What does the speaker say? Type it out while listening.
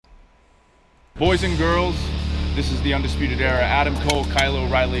Boys and girls, this is the Undisputed Era. Adam Cole, Kyle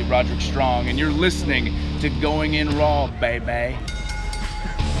O'Reilly, Roderick Strong, and you're listening to Going In Raw, baby.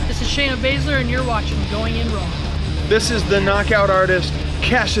 This is Shayna Baszler, and you're watching Going In Raw. This is the knockout artist,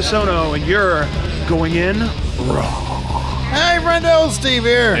 Cassius Ohno, and you're Going In Raw. Hey, friendo, Steve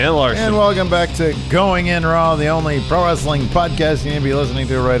here. And Larson. And welcome back to Going In Raw, the only pro wrestling podcast you need to be listening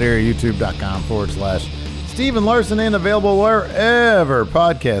to right here at youtube.com/Steve and Larson, and available wherever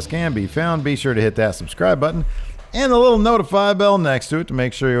podcasts can be found. Be sure to hit that subscribe button and the little notify bell next to it to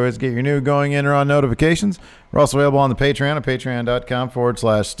make sure you always get your new Going In Raw notifications. We're also available on the Patreon at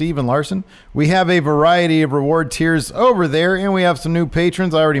patreon.com/Steve and Larson. We have a variety of reward tiers over there, and we have some new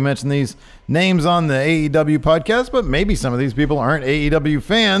patrons. I already mentioned these names on the AEW podcast, but maybe some of these people aren't AEW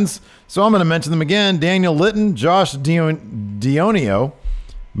fans, so I'm going to mention them again. Daniel Litton, Josh Dionio,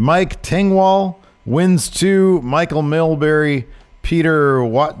 Mike Tengwall, Wins2, Michael Milbury, Peter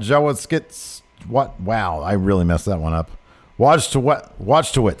Watjawaskitz. Wow, I really messed that one up.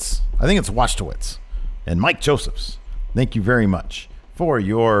 Watchtowitz. I think it's Watchtowitz. And Mike Josephs. Thank you very much for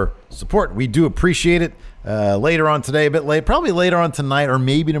your support. We do appreciate it. Later on today, a bit late, probably later on tonight or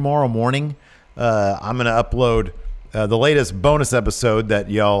maybe tomorrow morning, I'm going to upload the latest bonus episode that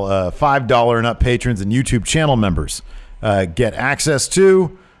y'all $5 and up patrons and YouTube channel members get access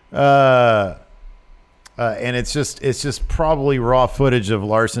to. And it's just probably raw footage of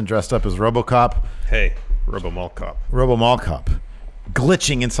Larson dressed up as RoboCop. Hey, Robo-Mall Cop. RoboMall Cop.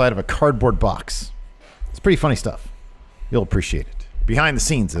 Glitching inside of a cardboard box. It's pretty funny stuff. You'll appreciate it. Behind the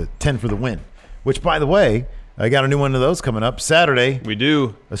scenes at 10 for the win. Which, by the way, I got a new one of those coming up Saturday. We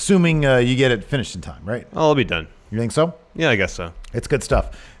do. Assuming you get it finished in time, right? I'll be done. You think so? Yeah, I guess so. It's good stuff.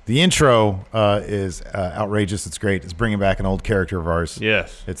 The intro is outrageous. It's great. It's bringing back an old character of ours.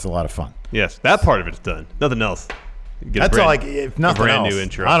 Yes. It's a lot of fun. Yes, that part of it's done. Nothing else. That's all. If nothing brand else, new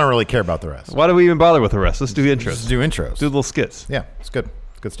intro. I don't really care about the rest. Why do we even bother with the rest? Let's do intros. Just do intros. Do little skits. Yeah, it's good.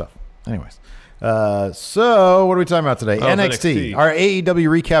 It's good stuff. Anyways. So what are we talking about today? NXT. Our AEW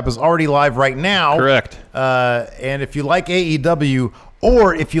recap is already live right now. Correct. And if you like AEW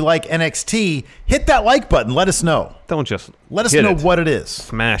or if you like NXT, hit that like button. Let us know. Don't just let us know what it is.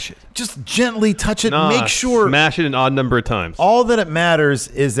 Smash it. Just gently touch it. Make sure. Smash it an odd number of times. All that it matters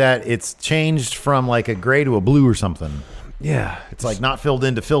is that it's changed from like a gray to a blue or something. Yeah. It's like not filled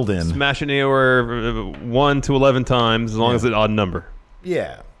in to filled in. Smash it anywhere 1 to 11 times as long as it's an odd number.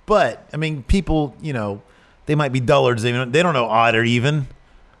 Yeah. But, I mean, people, they might be dullards. They don't know odd or even.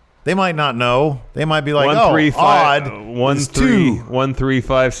 They might not know. They might be like, odd 1 3 1 3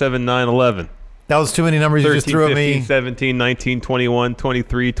 5 7 9 11. That was too many numbers 13, you just threw 15, at me. 17, 19, 21,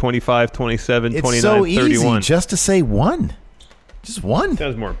 23, 25, 27, 29, 31. It's so easy just to say one. Just one. It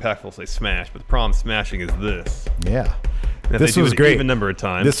sounds more impactful to say smash, but the problem smashing is this. Yeah. This was great. Even number of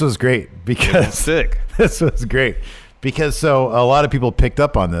times. This was great because sick. This was great. Because so a lot of people picked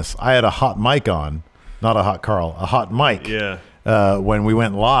up on this. I had a hot mic on, not a hot Carl, a hot mic. Yeah. When we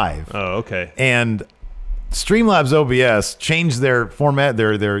went live. Oh, okay. And Streamlabs OBS changed their format,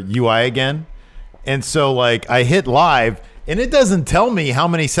 their UI again. And so like I hit live and it doesn't tell me how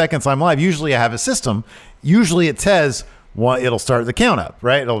many seconds I'm live. Usually I have a system. Usually it says it'll start the count up,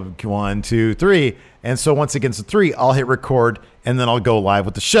 right? It'll 1, 2, 3. And so once it gets to 3, I'll hit record and then I'll go live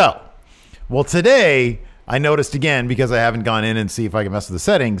with the show. Well, today I noticed again, because I haven't gone in and see if I can mess with the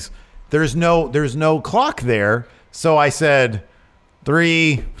settings, there's no clock there. So I said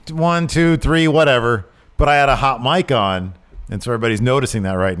 3, 1, 2, 3, whatever. But I had a hot mic on, and so everybody's noticing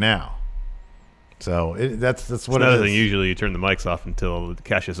that right now. So that's what it is. Thing, usually you turn the mics off until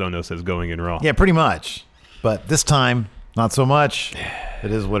Cassius Ohno says Going In Raw. Yeah, pretty much. But this time, not so much.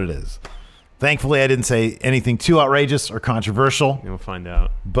 It is what it is. Thankfully, I didn't say anything too outrageous or controversial. We'll find out.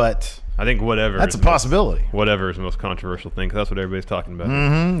 But I think whatever. That's a possibility. Whatever is the most controversial thing, because that's what everybody's talking about.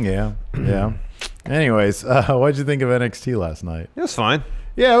 Mm-hmm. Yeah. Anyways, what did you think of NXT last night? It was fine.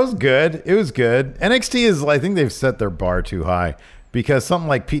 Yeah, it was good. NXT is, I think they've set their bar too high, because something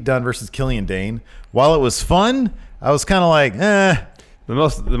like Pete Dunne versus Killian Dane, while it was fun, I was kind of like, eh. The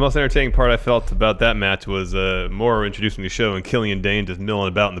most entertaining part I felt about that match was Moore introducing the show and Killian Dane just milling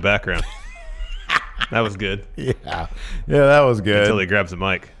about in the background. That was good. Yeah, that was good. Until he grabs the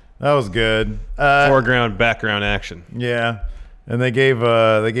mic. That was good. Foreground, background action. Yeah, and they gave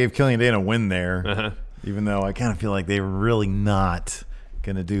Killian Dane a win there, even though I kind of feel like they were really not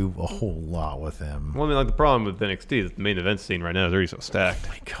going to do a whole lot with him. Well, I mean, like the problem with NXT is the main event scene right now is already so stacked. Oh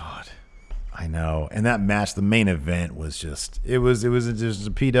my God. I know. And that match, the main event was just it was just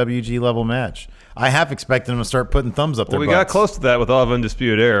a PWG level match. I half expected them to start putting thumbs up their we butts. got close to that with all of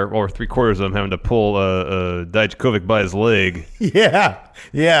Undisputed Era, or 3/4 of them having to pull Dijakovic by his leg. Yeah.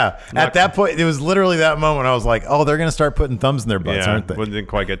 At that point, it was literally that moment I was like, oh, they're going to start putting thumbs in their butts, aren't they? Didn't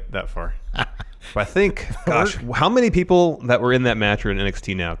quite get that far. But I think, gosh, how many people that were in that match are in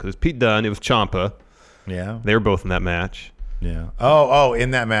NXT now? Because it was Pete Dunne, it was Ciampa. Yeah. They were both in that match. Yeah. Oh,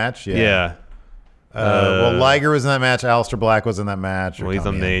 in that match? Yeah. Well, Liger was in that match. Aleister Black was in that match. Well, he's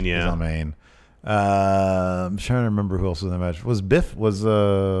on main, yeah. He's on main. I'm trying to remember who else was in that match. Was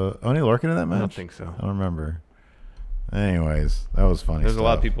Oni Lorcan in that match? I don't think so. I don't remember. Anyways, that was funny. There's a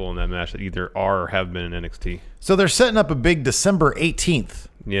lot of people in that match that either are or have been in NXT. So they're setting up a big December 18th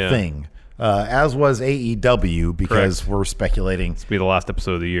thing, as was AEW, because we're speculating. This will be the last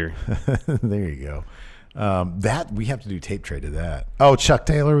episode of the year. There you go. That we have to do tape trade to that. Oh, Chuck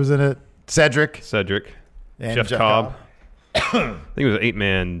Taylor was in it. Cedric. And Jeff Cobb. I think it was an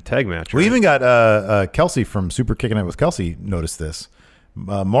 8-man tag match. Right? We even got Kelsey from Super Kicking It with Kelsey noticed this.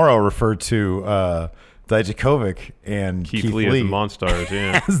 Morrow referred to Dijakovic and Keith Lee as the Monstars,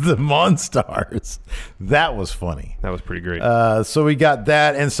 yeah. as the Monstars. That was funny. That was pretty great. So we got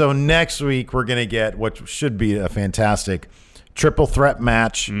that. And so next week we're going to get what should be a fantastic triple threat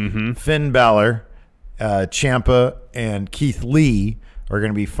match. Mm-hmm. Finn Balor, Ciampa, and Keith Lee are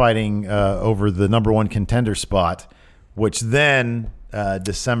going to be fighting over the number one contender spot, which then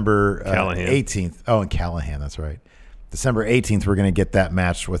December 18th. Oh, and Callahan, that's right. December 18th, we're going to get that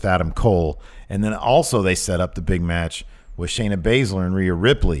match with Adam Cole. And then also they set up the big match with Shayna Baszler and Rhea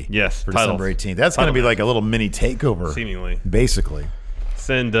Ripley. Yes, for December 18th. That's going to be like a little mini takeover. Seemingly. Basically.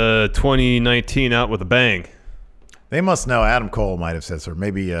 Send 2019 out with a bang. They must know. Adam Cole might have said so.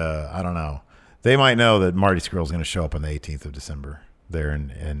 Maybe, I don't know. They might know that Marty Scurll is going to show up on the 18th of December there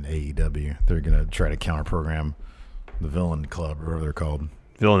in AEW. They're going to try to counter-program the Villain Club, or whatever they're called.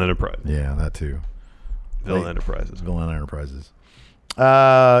 Villain Enterprise. Yeah, that too. Villain Enterprises.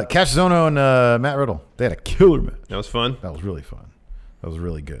 Cassius Ohno and Matt Riddle. They had a killer match. That was fun. That was really fun. That was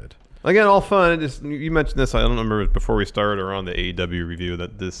really good. Again, all fun. You mentioned this. I don't remember before we started or on the AEW review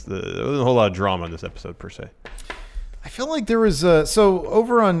that there wasn't a whole lot of drama in this episode per se. I feel like there was so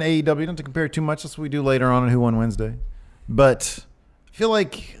over on AEW. Don't have to compare too much. That's what we do later on Who Won Wednesday. But I feel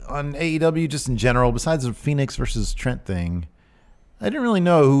like on AEW, just in general, besides the Phoenix versus Trent thing, I didn't really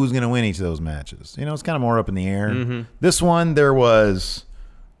know who was going to win each of those matches. You know, it's kind of more up in the air. Mm-hmm. This one, there was.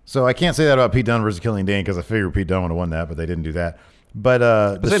 So I can't say that about Pete Dunne versus Killian Dane because I figured Pete Dunne would have won that, but they didn't do that. But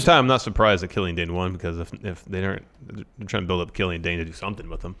at the same time, I'm not surprised that Killian Dane won because if they aren't, they're trying to build up Killian Dane to do something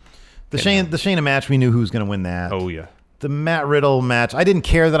with them. The Shayna match, we knew who was going to win that. Oh yeah. The Matt Riddle match, I didn't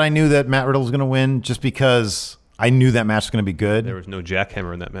care that I knew that Matt Riddle was going to win just because I knew that match was going to be good. There was no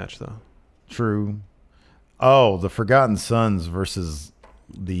jackhammer in that match though. True. Oh, the Forgotten Sons versus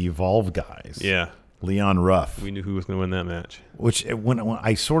the Evolve guys. Yeah. Leon Ruff. We knew who was going to win that match. Which when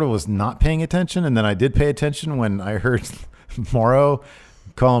I sort of was not paying attention, and then I did pay attention when I heard Morrow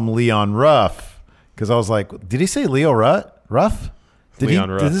call him Leon Ruff, because I was like, did he say Leo Ruff? Did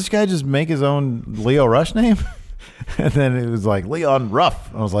this guy just make his own Leo Rush name? And then it was like Leon Ruff.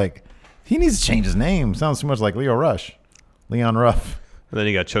 I was like, he needs to change his name. Sounds too much like Leo Rush. Leon Ruff. And then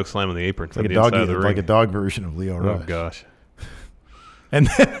he got choke slam on the apron. Like a dog version of Leo Rush. Oh gosh. And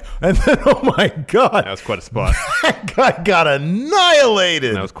then, oh my God. That was quite a spot. That guy got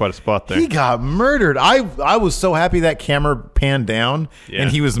annihilated. That was quite a spot there. He got murdered. I was so happy that camera panned down and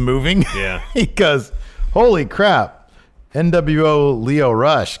he was moving. Yeah. Because, holy crap, NWO Leo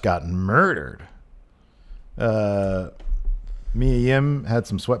Rush got murdered. Mia Yim had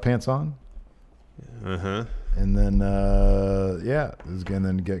some sweatpants on. Uh-huh. And then, and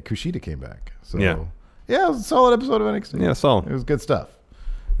then Kushida came back. So, yeah, it was a solid episode of NXT. Yeah, solid. It was good stuff.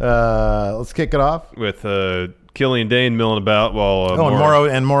 Let's kick it off with Killian Dane milling about while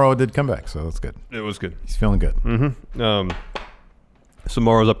Morrow did come back, so that's good. It was good. He's feeling good. Mm-hmm. So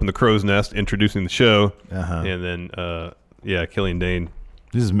Morrow's up in the crow's nest introducing the show, and then Killian Dane.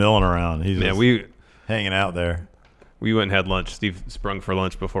 He's just milling around. He's hanging out there. We went and had lunch. Steve sprung for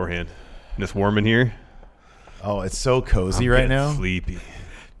lunch beforehand. And it's warm in here. Oh, it's so cozy right now. Sleepy.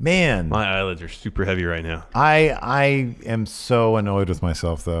 Man, my eyelids are super heavy right now. I am so annoyed with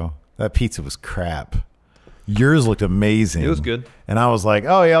myself though. That pizza was crap. Yours looked amazing. It was good. And I was like,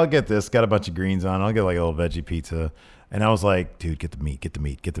 oh yeah, I'll get this. Got a bunch of greens on. I'll get like a little veggie pizza. And I was like, dude, get the meat.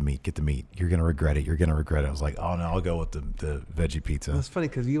 You're going to regret it. I was like, oh, no, I'll go with the veggie pizza. That's funny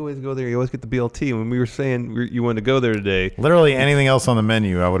because you always go there. You always get the BLT. When we were saying you wanted to go there today. Literally anything else on the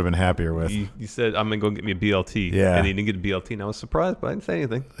menu I would have been happier with. You said, I'm going to go get me a BLT. Yeah. And you didn't get a BLT. And I was surprised, but I didn't say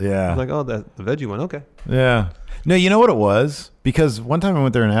anything. Yeah. I was like, oh, the veggie one. Okay. Yeah. No, you know what it was? Because one time I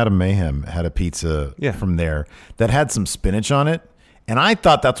went there and Adam Mayhem had a pizza Yeah. from there that had some spinach on it. And I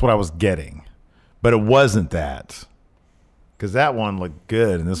thought that's what I was getting. But it wasn't that. Because that one looked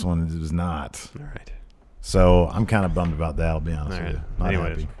good and this one was not. All right. So I'm kind of bummed about that, I'll be honest All with right. you. Not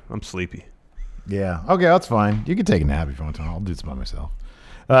Anyways, happy. I'm sleepy. Yeah. Okay, that's fine. You can take a nap if you want to. I'll do this by myself.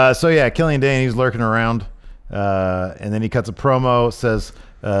 So yeah, Killian Dane, he's lurking around. And then he cuts a promo, says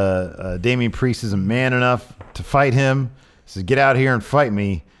Damian Priest isn't man enough to fight him. He says, get out here and fight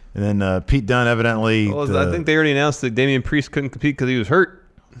me. And then Pete Dunne evidently... Well, I think they already announced that Damian Priest couldn't compete because he was hurt.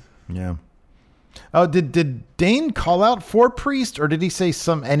 Yeah. Oh, did Dane call out for Priest, or did he say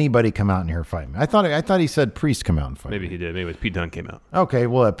anybody come out in here and fight me? I thought he said Priest come out and fight Maybe me. he did. Maybe it was Pete Dunne came out. Okay,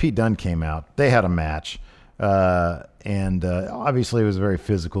 well, Pete Dunne came out. They had a match. And obviously it was a very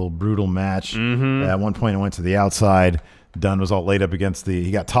physical, brutal match. Mm-hmm. At one point it went to the outside. Dunne was all laid up against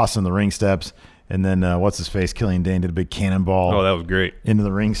he got tossed in the ring steps. And then what's-his-face, Killian Dane did a big cannonball. Oh, that was great. Into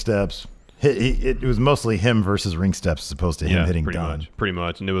the ring steps. It was mostly him versus ring steps as opposed to him hitting Dunne. Pretty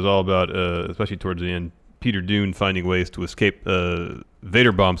much. And it was all about, especially towards the end, Peter Dunne finding ways to escape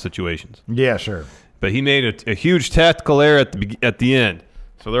Vader bomb situations. Yeah, sure. But he made a huge tactical error at the end.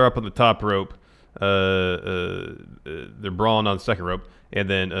 So they're up on the top rope. They're brawling on the second rope. And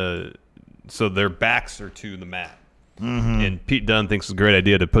then so their backs are to the mat. Mm-hmm. And Pete Dunne thinks it's a great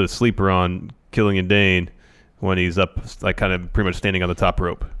idea to put a sleeper on Killian Dane when he's up, like kind of pretty much standing on the top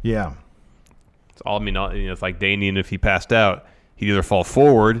rope. Yeah. It's like Damian, if he passed out, he'd either fall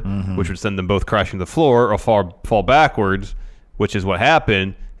forward, which would send them both crashing to the floor, or fall backwards, which is what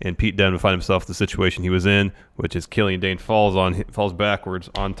happened. And Pete Dunne would find himself in the situation he was in, which is Killian Dane falls backwards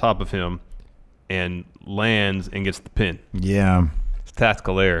on top of him and lands and gets the pin. Yeah. It's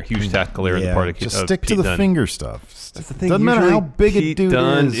tactical error, huge tactical error on the part of just of stick Pete to the Dunne. finger stuff. That's the thing. Doesn't matter how big Pete a dude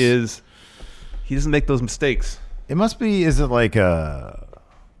Dunne is. He doesn't make those mistakes. It must be. Is it like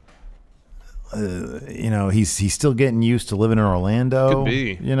he's still getting used to living in Orlando. Could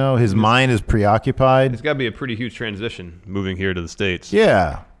be. His mind is preoccupied. It's got to be a pretty huge transition moving here to the States.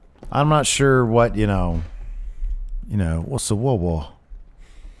 Yeah, I'm not sure what what's the Wawa?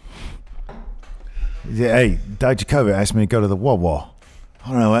 Yeah, hey, Dr. Jacoby asked me to go to the Wawa. I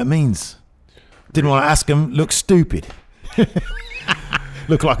don't know what that means. Didn't want to ask him. Look stupid.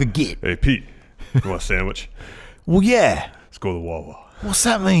 Look like a git. Hey, Pete, you want a sandwich? Well, yeah. Let's go to the Wawa. What's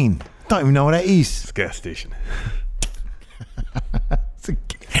that mean? Don't even know what that is. It's a gas station.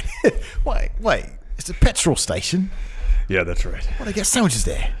 Wait. It's a petrol station. Yeah, that's right. What, they get sandwiches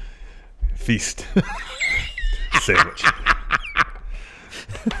there? Feast. Sandwich.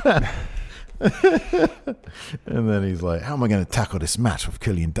 And then he's like, how am I going to tackle this match with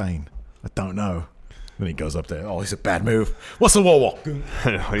Killian Dane? I don't know. Then he goes up there. Oh, it's a bad move. What's the Wawa?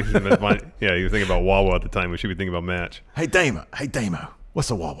 I know. You were thinking about Wawa at the time. We should be thinking about match. Hey, Damo. What's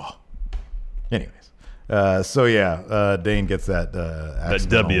the Wawa? Anyways. Dane gets that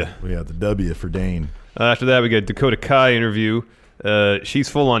W. Yeah, the W for Dane. After that, we get Dakota Kai interview. She's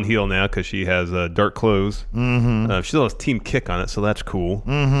full on heel now because she has dark clothes. Mm-hmm. She still has Team Kick on it, so that's cool.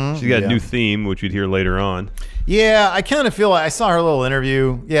 Mm-hmm. She's got a new theme, which you'd hear later on. Yeah, I kind of feel like I saw her little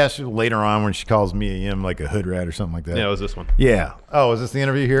interview. Yeah, later on when she calls Mia Yim like a hood rat or something like that. Yeah, it was this one. Yeah. Oh, is this the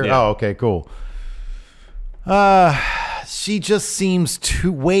interview here? Yeah. Oh, okay, cool. She just seems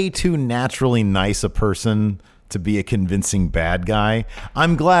way too naturally nice a person to be a convincing bad guy.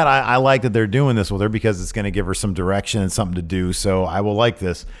 I'm glad I like that they're doing this with her because it's going to give her some direction and something to do. So I will like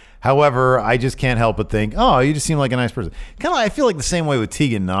this. However, I just can't help but think, oh, you just seem like a nice person. Kind of, I feel like the same way with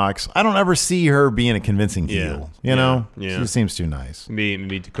Tegan Knox. I don't ever see her being a convincing heel. You know? Yeah. She seems too nice.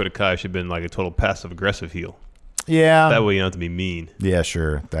 Maybe Dakota Kai should have been like a total passive-aggressive heel. Yeah. That way you don't have to be mean. Yeah,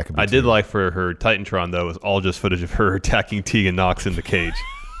 sure. That could be I did like for her Titantron, though, it was all just footage of her attacking Tegan Knox in the cage.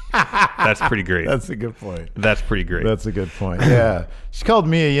 That's pretty great. That's a good point. That's pretty great. That's a good point. Yeah. She called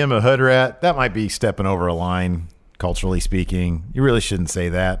Mia Yim a hood rat. That might be stepping over a line, culturally speaking. You really shouldn't say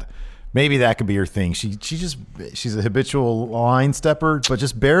that. Maybe that could be her thing. She's a habitual line stepper, but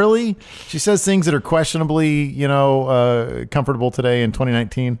just barely. She says things that are questionably, comfortable today in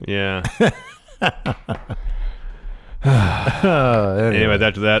 2019. Yeah. Anyway,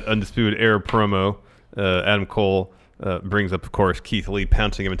 after that Undisputed Era promo, Adam Cole brings up, of course, Keith Lee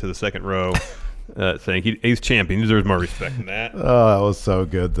pouncing him into the second row. saying he's champion. He deserves more respect than that. Oh, that was so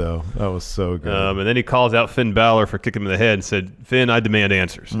good, though. That was so good. And then he calls out Finn Balor for kicking him in the head and said, Finn, I demand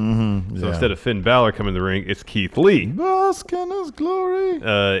answers. Mm-hmm, So instead of Finn Balor coming in the ring, it's Keith Lee. Bask in his glory.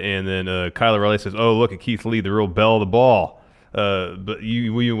 And then Kyle O'Reilly says, oh, look at Keith Lee, the real belle of the ball. But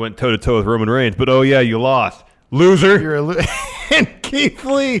you went toe-to-toe with Roman Reigns. But, oh, yeah, you lost. Loser. You're and Keith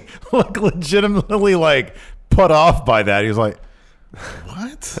Lee looked legitimately like put off by that. He was like,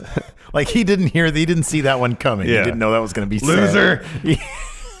 what? Like he didn't see that one coming. Yeah. He didn't know that was going to be loser.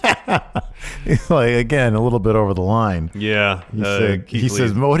 He's like, again, a little bit over the line. Yeah. He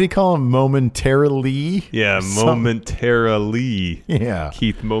says, what do you call him? Momentarily? Yeah, momentarily. Yeah.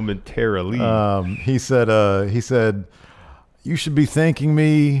 Keith momentarily. He said, you should be thanking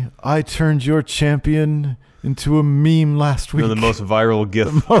me. I turned your champion into a meme last week. The most viral GIF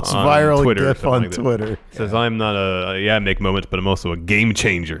viral Twitter, GIF on like Twitter. Says, I'm not I make moments, but I'm also a game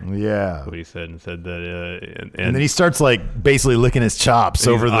changer. Yeah. That's what he said. And said that. And then he starts like basically licking his chops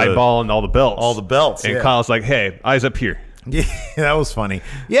over the eyeballing all the belts. And yeah. Kyle's like, hey, eyes up here. Yeah, that was funny.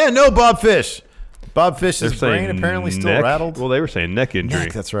 Yeah, no Bob Fish. Bob Fish's brain apparently still rattled. Well, they were saying neck injury.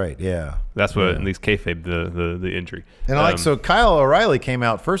 That's right, yeah. That's what, at least kayfabe, the injury. And so Kyle O'Reilly came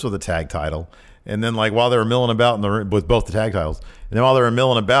out first with a tag title. And then, like, while they were milling about with both the tag titles, and then while they were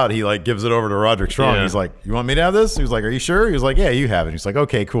milling about, he, like, gives it over to Roderick Strong. Yeah. He's like, you want me to have this? He was like, are you sure? He was like, yeah, you have it. He's like,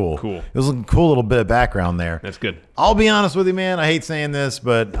 okay, cool. It was a cool little bit of background there. That's good. I'll be honest with you, man. I hate saying this,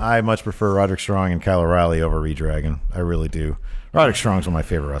 but I much prefer Roderick Strong and Kyle O'Reilly over Redragon. I really do. Roderick Strong's one of my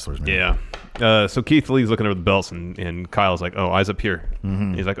favorite wrestlers, man. Yeah. So Keith Lee's looking over the belts, and Kyle's like, oh, eyes up here.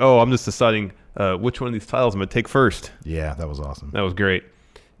 Mm-hmm. He's like, oh, I'm just deciding which one of these titles I'm going to take first. Yeah, that was awesome. That was great.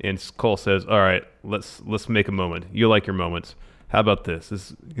 And Cole says, all right, let's make a moment. You like your moments. How about this?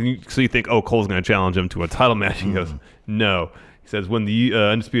 So you think, oh, Cole's going to challenge him to a title match. He goes, no. He says, when the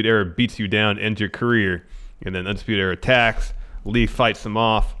Undisputed Era beats you down, ends your career, and then Undisputed Era attacks, Lee fights him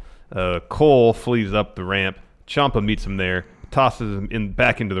off. Cole flees up the ramp. Ciampa meets him there, tosses him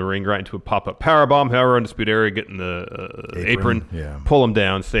back into the ring, right into a pop-up powerbomb. However, Undisputed Era get in the apron, pull him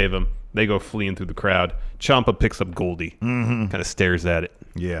down, save him. They go fleeing through the crowd. Ciampa picks up Goldie, kind of stares at it.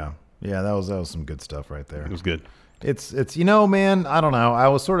 Yeah, that was some good stuff right there. It was good. It's man, I don't know. I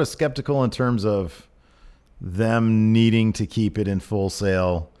was sort of skeptical in terms of them needing to keep it in Full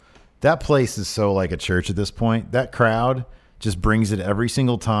Sail. That place is so like a church at this point. That crowd just brings it every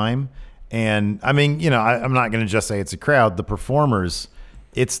single time. And I mean, I'm not going to just say it's a crowd. The performers.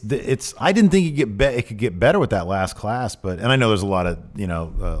 I didn't think it could get better with that last class, and I know there's a lot of the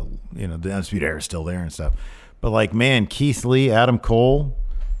Undisputed Era is still there and stuff, but like, man, Keith Lee, Adam Cole,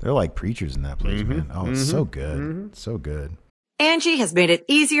 they're like preachers in that place, man. Oh, it's so good, so good. Angie has made it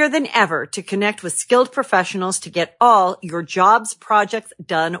easier than ever to connect with skilled professionals to get all your jobs projects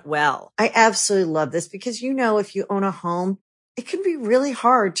done well. I absolutely love this because if you own a home, it can be really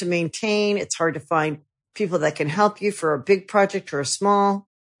hard to maintain. It's hard to find people that can help you for a big project or a small.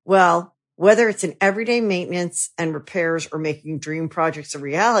 Well, whether it's in everyday maintenance and repairs or making dream projects a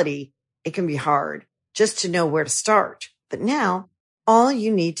reality, it can be hard just to know where to start. But now all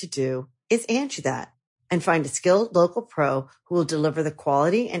you need to do is Angie that and find a skilled local pro who will deliver the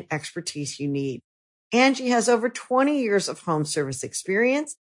quality and expertise you need. Angie has over 20 years of home service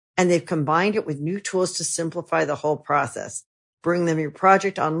experience, and they've combined it with new tools to simplify the whole process. Bring them your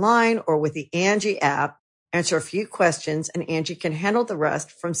project online or with the Angie app. Answer a few questions, and Angie can handle the rest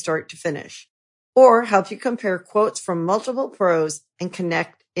from start to finish. Or help you compare quotes from multiple pros and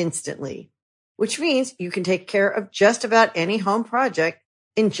connect instantly. Which means you can take care of just about any home project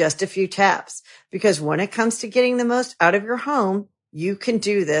in just a few taps. Because when it comes to getting the most out of your home, you can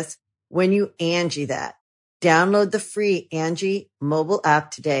do this when you Angie that. Download the free Angie mobile app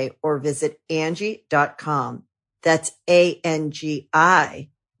today or visit Angie.com. That's ANGI.com.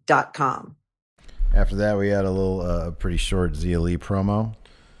 After that, we had a little pretty short Xia Li promo.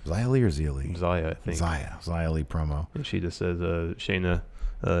 Xia Li or Xia Li? Xia, I think. Xia Li promo. And she just says, Shayna,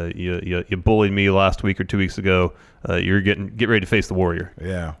 you bullied me last week or 2 weeks ago. Get ready to face the Warrior.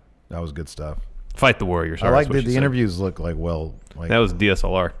 Yeah, that was good stuff. Fight the Warrior. Sorry, I like the interviews look like that was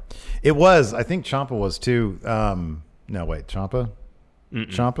DSLR. It was. I think Ciampa was too. No, wait, Ciampa?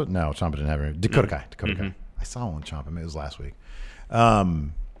 Ciampa? No, Ciampa didn't have it. Dakota Kai. I saw one Ciampa. It was last week.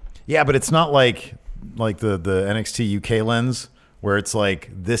 Yeah, but it's not like the NXT UK lens where it's like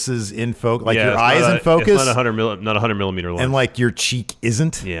this is in focus, like your eye is in focus. It's not 100 millimeter lens, and like your cheek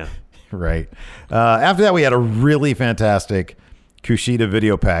isn't. Yeah, right. After that, we had a really fantastic Kushida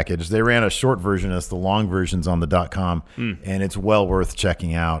video package. They ran a short version of this. The long version's on the .com, and it's well worth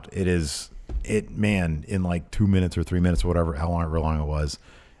checking out. In like 2 minutes or 3 minutes or whatever, however long it was.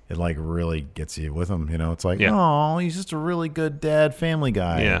 it like really gets you with him. You know, it's like, Yeah. oh, he's just a really good dad, family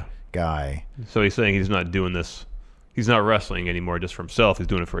guy. Guy. So he's saying he's not doing this. He's not wrestling anymore just for himself. He's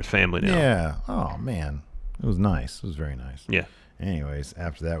doing it for his family now. Yeah. Oh man, it was nice. It was very nice. Yeah. Anyways,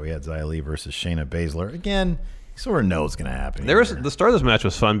 after that we had Xia Li versus Shayna Baszler. Again, you sort of know what's going to happen. The start of this match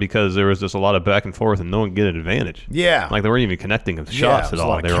was fun because there was just a lot of back and forth and no one get an advantage. Yeah. Like they weren't even connecting the shots at all. A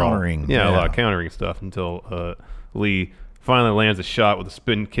lot of countering. A lot of countering stuff until Lee finally lands a shot with a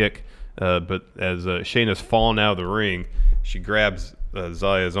spin kick. But as Shayna's falling out of the ring, she grabs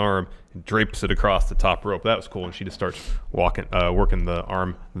Zaya's arm and drapes it across the top rope. That was cool, and she just starts working the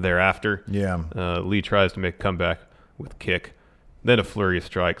arm thereafter. Yeah. Lee tries to make a comeback with a kick, then a flurry of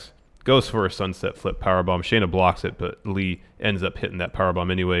strikes. Goes for a sunset flip powerbomb. Shayna blocks it, but Lee ends up hitting that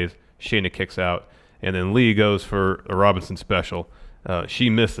powerbomb anyways. Shayna kicks out, and then Lee goes for a Robinson special. She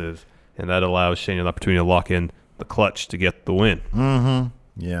misses, and that allows Shayna an opportunity to lock in the clutch to get the win. Mm-hmm.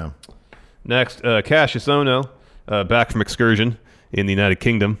 Yeah. Next, Cassius Ohno, back from excursion in the United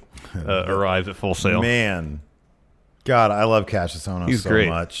Kingdom, arrives at Full Sail. Man, God, I love Cassius Ohno He's so great.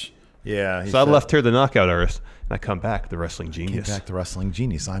 much. Yeah. So I left here the knockout artist, and I come back the wrestling genius. Get back the wrestling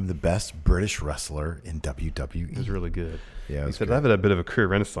genius. I'm the best British wrestler in WWE. It was really good. Yeah, he said, I've had a bit of a career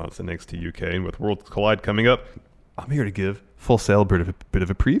renaissance in NXT UK, and with Worlds Collide coming up, I'm here to give Full Sail a bit of a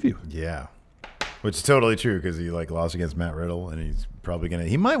preview. Yeah. Which is totally true because he like lost against Matt Riddle, and he's probably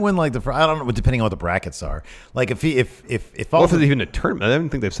he might win like I don't know, depending on what the brackets are. Like if it's even a tournament. I don't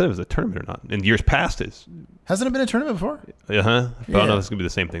think they've said it was a tournament or not. In years past, hasn't it been a tournament before? I don't know if it's gonna be the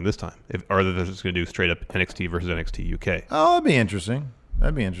same thing this time. Or they're just gonna do straight up NXT versus NXT UK. Oh, that'd be interesting.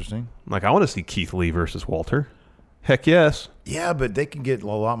 Like I want to see Keith Lee versus Walter. Heck yes. Yeah, but they can get a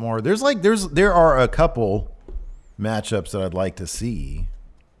lot more. There are a couple matchups that I'd like to see.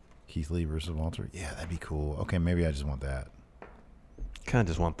 Keith Lee versus Walter. Yeah, that'd be cool. Okay, maybe I just want that. Kind of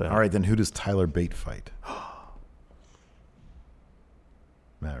just want that. All right, then who does Tyler Bate fight?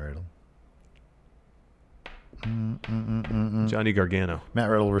 Matt Riddle. Johnny Gargano. Matt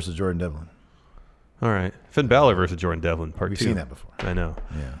Riddle versus Jordan Devlin. All right. Finn Balor versus Jordan Devlin, part 2. We've seen that before. I know.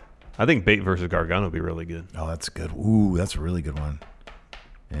 Yeah. I think Bate versus Gargano would be really good. Oh, that's good. Ooh, that's a really good one.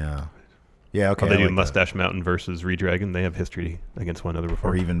 Yeah. Yeah, okay. They do Mustache Mountain versus Redragon. They have history against one another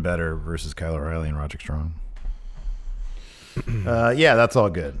before. Or even better, versus Kyle O'Reilly and Roderick Strong. Yeah, that's all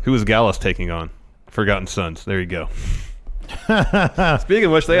good. Who is Gallus taking on? Forgotten Sons. There you go. Speaking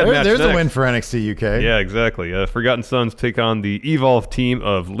of which, they had a match There's next. a win for NXT UK. Yeah, exactly. Forgotten Sons take on the Evolve team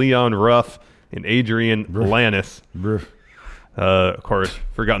of Leon Ruff and Adrian Lannis. Of course,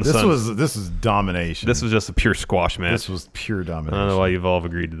 Forgotten Sons. This is domination. This was just a pure squash match. This was pure domination. I don't know why Evolve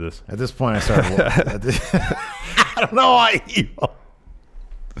agreed to this. At this point, I started. I don't know why Evolve.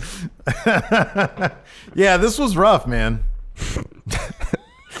 Yeah, this was rough, man.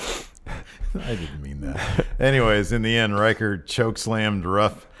 I didn't mean that. Anyways, in the end, Riker chokeslammed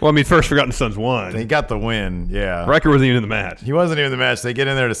Ruff. Well, I mean, first Forgotten Sons won. He got the win, yeah. Riker wasn't even in the match. He wasn't even in the match. They get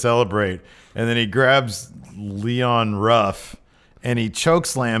in there to celebrate, and then he grabs Leon Ruff, and he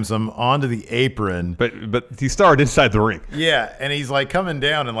chokeslams him onto the apron. But he started inside the ring. Yeah, and he's like coming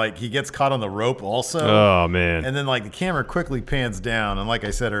down, and like he gets caught on the rope also. Oh, man. And then like the camera quickly pans down, and like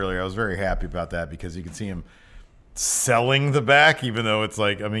I said earlier, I was very happy about that because you can see him selling the back, even though it's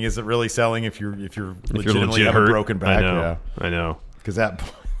like, I mean, is it really selling if you're legitimately have a broken back? I know. Because that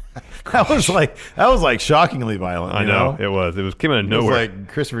was like shockingly violent. I know. It was came out of nowhere. It was like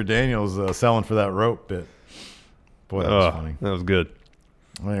Christopher Daniels selling for that rope bit. Boy, that was funny. That was good.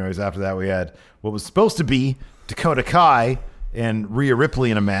 Well, anyways, after that we had what was supposed to be Dakota Kai and Rhea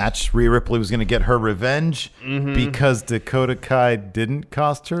Ripley in a match. Rhea Ripley was going to get her revenge because Dakota Kai didn't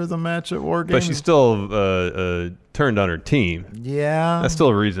cost her the match at War Games. But she still turned on her team. Yeah. That's still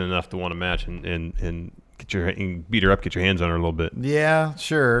a reason enough to want a match and beat her up, get your hands on her a little bit. Yeah,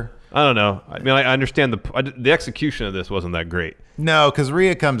 sure. I don't know. I mean, I understand the execution of this wasn't that great. No, because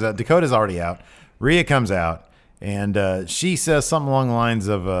Rhea comes out. Dakota's already out. Rhea comes out, and she says something along the lines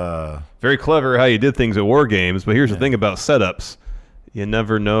of... Very clever how you did things at War Games, but here's the thing about setups. You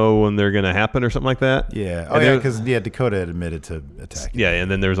never know when they're going to happen or something like that. Yeah. Oh, yeah, because Dakota had admitted to attacking. Yeah,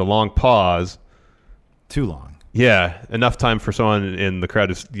 and then there's a long pause. Too long. Yeah, enough time for someone in the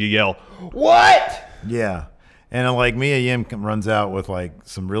crowd to yell, "What?" Yeah. And like Mia Yim runs out with like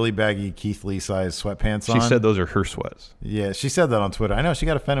some really baggy Keith Lee size sweatpants on. She said those are her sweats. Yeah, she said that on Twitter. I know she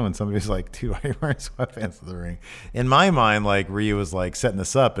got offended when somebody was like, "Dude, why are you wearing sweatpants to the ring?" In my mind, like Rhea was like setting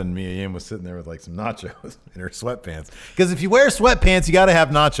this up, and Mia Yim was sitting there with like some nachos in her sweatpants. Because if you wear sweatpants, you got to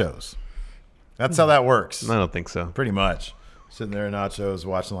have nachos. That's how that works. I don't think so. Pretty much. Sitting there in nachos,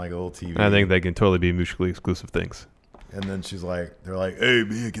 watching like a little TV. I think they can totally be mutually exclusive things. And then they're like, hey,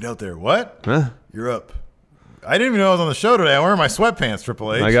 Mia, get out there. What? Huh? You're up. I didn't even know I was on the show today. I'm wearing my sweatpants,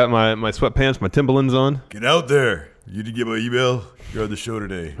 Triple H. I got my sweatpants, my Timberlands on. Get out there. You didn't get my email? You're on the show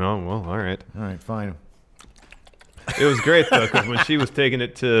today. Oh, well, all right. All right, fine. It was great, though, because when she was taking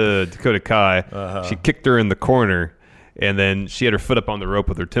it to Dakota Kai, she kicked her in the corner, and then she had her foot up on the rope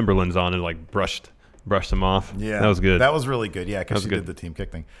with her Timberlands on and, like, brushed them off. Yeah. That was good. That was really good, yeah, because she good. did the team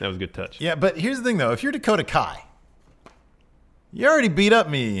kick thing. That was a good touch. Yeah, but here's the thing, though. If you're Dakota Kai, you already beat up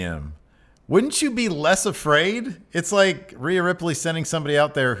Mia Yim. Wouldn't you be less afraid? It's like Rhea Ripley sending somebody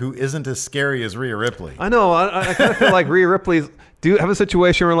out there who isn't as scary as Rhea Ripley. I know. I kind of feel like Rhea Ripley's... Do you have a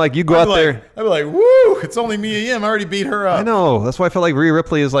situation where, like, you go out there... I'd be like, woo, it's only Mia Yim. I already beat her up. I know. That's why I feel like Rhea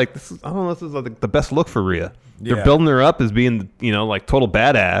Ripley is like... I don't know. This is like the best look for Rhea. Yeah. They're building her up as being, like, total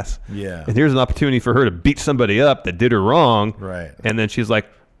badass. Yeah. And here's an opportunity for her to beat somebody up that did her wrong. Right. And then she's like,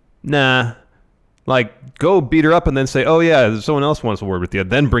 nah. Like, go beat her up and then say, oh, yeah, someone else wants a word with you.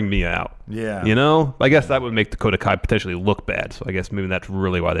 Then bring me out. Yeah. You know? I guess that would make Dakota Kai potentially look bad. So I guess maybe that's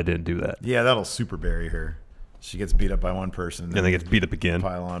really why they didn't do that. Yeah, that'll super bury her. She gets beat up by one person. And then gets beat up again.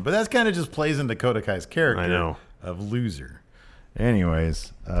 Pile on. But that's kind of just plays into Dakota Kai's character I know. of loser.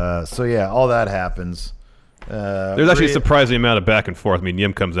 Anyways, so yeah, all that happens. There's actually a surprising amount of back and forth. I mean,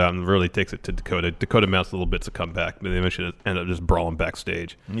 Yim comes out and really takes it to Dakota. Dakota mounts little bits of comeback, but they eventually end up just brawling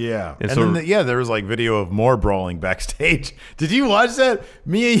backstage. Yeah. And And so- then, there was like video of more brawling backstage. Did you watch that?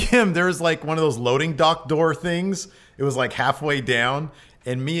 Mia Yim, there was like one of those loading dock door things. It was like halfway down,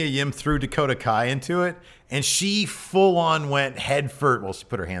 and Mia Yim threw Dakota Kai into it, and she full on went head first. Well, she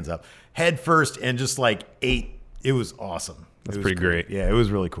put her hands up head first and just like ate. It was awesome. That's It was pretty cool. great. Yeah, it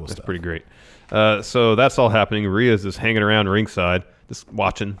was really cool That's stuff. pretty great. So that's all happening. Rhea's just hanging around ringside, just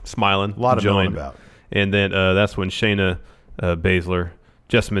watching, smiling, A lot of enjoying. knowing about. And then that's when Shayna Baszler,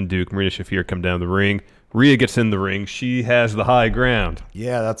 Jessamine Duke, Marina Shafir come down the ring. Rhea gets in the ring. She has the high ground.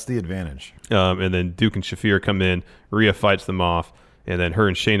 Yeah, that's the advantage. And then Duke and Shafir come in. Rhea fights them off. And then her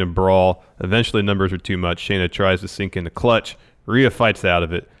and Shayna brawl. Eventually, numbers are too much. Shayna tries to sink in the clutch. Rhea fights out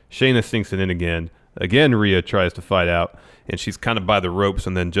of it. Shayna sinks it in again. Again, Rhea tries to fight out. And she's kind of by the ropes.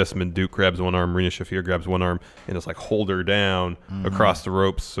 And then Jessamine Duke grabs one arm. Marina Shafir grabs one arm. And it's like hold her down across the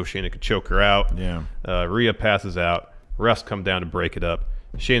ropes so Shayna could choke her out. Yeah. Rhea passes out. Refs come down to break it up.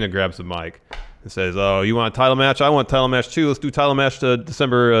 Shayna grabs the mic and says, oh, you want a title match? I want a title match too. Let's do title match to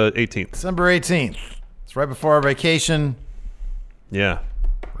December 18th. December 18th. It's right before our vacation. Yeah.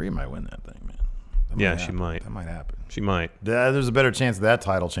 Rhea might win that thing, man. Yeah, she might. That might happen. She might. There's a better chance of that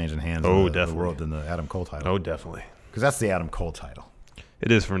title changing hands Oh, in the definitely. world than the Adam Cole title. Oh, definitely. Because that's the Adam Cole title. It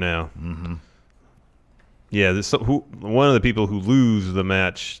is for now. Mm-hmm. Yeah, one of the people who lose the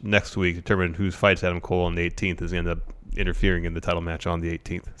match next week, determine who fights Adam Cole on the 18th, is going to end up interfering in the title match on the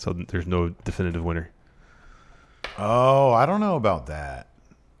 18th. So there's no definitive winner. Oh, I don't know about that.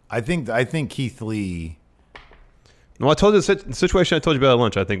 I think Keith Lee. Well, I told you the situation I told you about at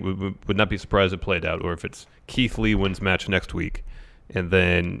lunch. I think would not be surprised if it played out, or if it's Keith Lee wins match next week, and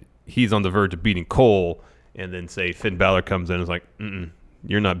then he's on the verge of beating Cole, and then say Finn Balor comes in and is like,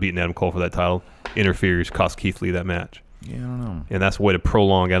 you're not beating Adam Cole for that title. Interferes, costs Keith Lee that match. Yeah, I don't know. And that's a way to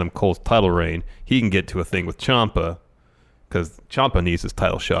prolong Adam Cole's title reign. He can get to a thing with Ciampa, because Ciampa needs his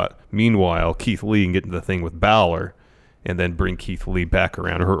title shot. Meanwhile, Keith Lee can get into the thing with Balor, and then bring Keith Lee back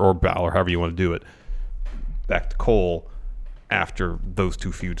around, or Balor, however you want to do it, back to Cole after those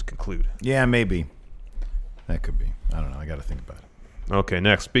two feuds conclude. Yeah, maybe. That could be. I don't know. I got to think about it. Okay,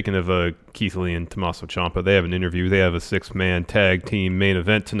 next, speaking of Keith Lee and Tommaso Ciampa, they have an interview. They have a 6-man tag team main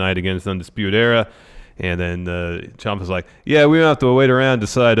event tonight against Undisputed Era. And then Ciampa's like, yeah, we don't have to wait around and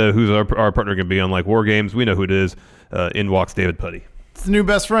decide who's our partner going to be on like War Games. We know who it is. In walks David Putty. It's the new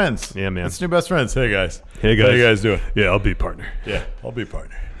best friends. Yeah, man. It's the new best friends. Hey, guys. Hey, guys. How you guys doing? Yeah, I'll be partner. Yeah, I'll be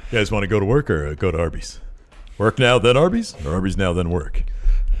partner. You guys want to go to work or go to Arby's? Work now, then Arby's? Or Arby's now, then work?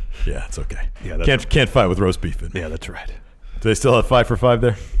 Yeah, it's okay. Yeah, that's Can't fight with roast beef in. Yeah, that's right. Do they still have 5 for 5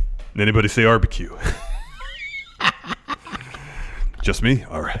 there? Anybody say barbecue? Just me?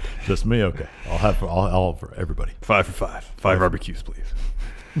 All right. Just me? Okay. I'll for everybody. 5 for 5. 5 barbecues, please.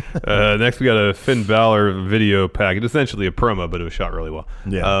 Next, we got a Finn Balor video package. Essentially a promo, but it was shot really well.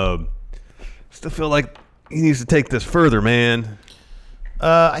 Yeah. Still feel like he needs to take this further, man.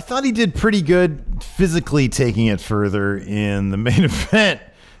 I thought he did pretty good physically taking it further in the main event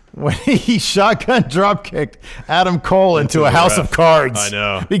when he shotgun drop kicked Adam Cole into a house of cards. I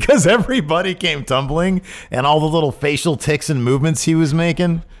know. Because everybody came tumbling and all the little facial tics and movements he was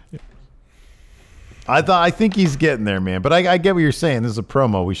making. I think he's getting there, man. But I get what you're saying. This is a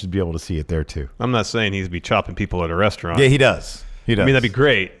promo. We should be able to see it there too. I'm not saying he's be chopping people at a restaurant. Yeah, he does. He does. I mean, that'd be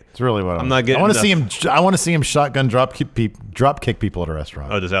great. It's really what I'm not getting. I want to see him. I want to see him shotgun drop kick people at a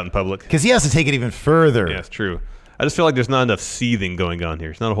restaurant. Oh, just out in public. Because he has to take it even further. Yeah, it's true. I just feel like there's not enough seething going on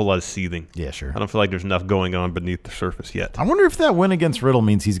here. It's not a whole lot of seething. Yeah, sure. I don't feel like there's enough going on beneath the surface yet. I wonder if that win against Riddle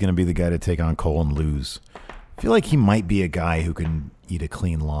means he's going to be the guy to take on Cole and lose. I feel like he might be a guy who can eat a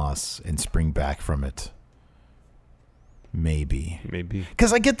clean loss and spring back from it. Maybe.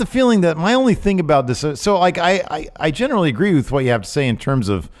 Because I get the feeling that my only thing about this, so like I generally agree with what you have to say in terms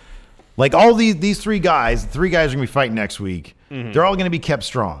of like all these three guys are going to be fighting next week. Mm-hmm. They're all going to be kept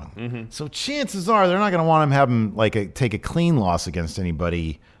strong. Mm-hmm. So chances are they're not going to want him have him like take a clean loss against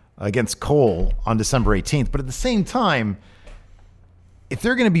anybody against Cole on December 18th. But at the same time, if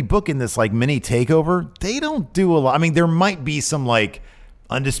they're going to be booking this like mini takeover, they don't do a lot. I mean, there might be some like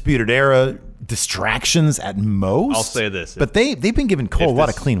Undisputed Era distractions at most. I'll say this, but they've been giving Cole a lot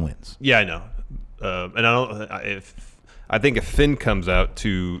of clean wins. Yeah, I know, and I think if Finn comes out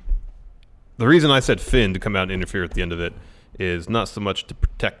to, the reason I said Finn to come out and interfere at the end of it is not so much to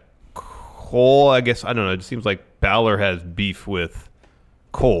protect Cole. I guess I don't know. It seems like Balor has beef with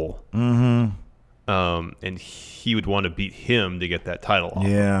Cole, and he would want to beat him to get that title off.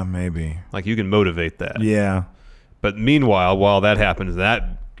 Yeah, maybe. Like you can motivate that. Yeah. But meanwhile, while that happens,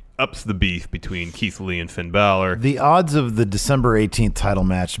 that ups the beef between Keith Lee and Finn Balor. The odds of the December 18th title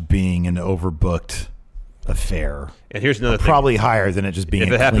match being an overbooked affair and here's another thing. Probably higher than it just being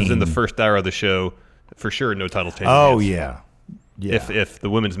if it happens in the first hour of the show, for sure no title change. Oh, yeah. If the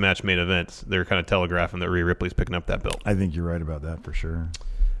women's match main events, they're kind of telegraphing that Rhea Ripley's picking up that belt. I think you're right about that for sure.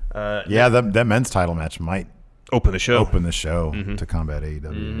 That men's title match might open the show to Combat AEW.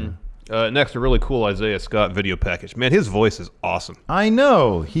 Mm-hmm. Next, a really cool Isaiah Scott video package. Man, his voice is awesome. I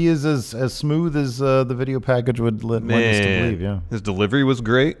know. He is as smooth as the video package would let us to believe, yeah. His delivery was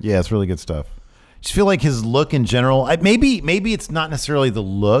great. Yeah, it's really good stuff. Just feel like his look in general, maybe it's not necessarily the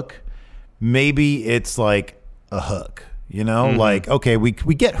look. Maybe it's like a hook, you know? Mm-hmm. Like, okay, we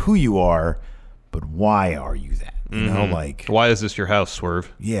get who you are, but why are you that? You know, like... Why is this your house,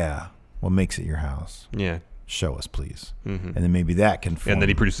 Swerve? Yeah. What makes it your house? Yeah. Show us, please. Mm-hmm. And then maybe that can form. And then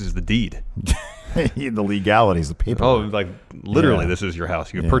he produces the deed. The legalities, the paperwork. Oh, like literally, this is your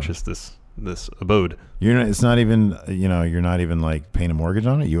house. You purchased this abode. It's not even, you're not even like paying a mortgage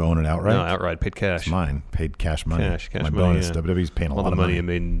on it. You own it outright. No, outright, paid cash. It's mine, paid cash money. Cash My money. bonus. Yeah. WWE's paying a lot of money. I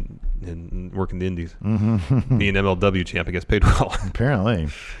made in working the indies. Mm-hmm. Being MLW champ, I guess paid well. Apparently.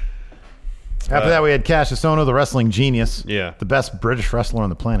 After that, we had Cassius Ohno, the wrestling genius. Yeah. The best British wrestler on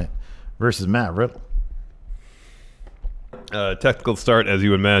the planet, versus Matt Riddle. Technical start, as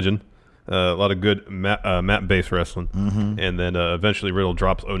you imagine. A lot of good mat-based wrestling. Mm-hmm. And then eventually Riddle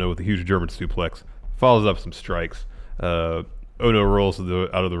drops Ohno with a huge German suplex. Follows up some strikes. Ohno rolls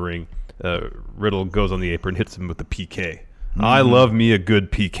out of the ring. Riddle goes on the apron, hits him with the PK. Mm-hmm. I love me a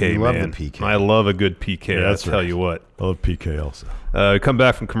good PK, man. Love the PK. I love a good PK. Yeah, that's I'll tell you what. I love PK also. Come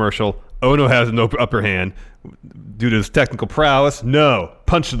back from commercial. Ohno has an upper hand. Due to his technical prowess, no.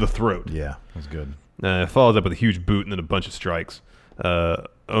 Punch to the throat. Yeah, that's good. Follows up with a huge boot and then a bunch of strikes.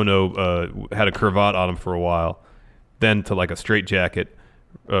 Ohno had a cravat on him for a while. Then to like a straight jacket.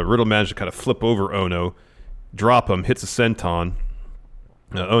 Riddle managed to kind of flip over Ohno, drop him, hits a senton.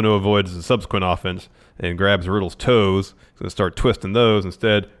 Ohno avoids the subsequent offense and grabs Riddle's toes. He's going to start twisting those.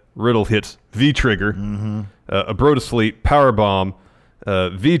 Instead, Riddle hits V-trigger, a bro to sleep, power bomb,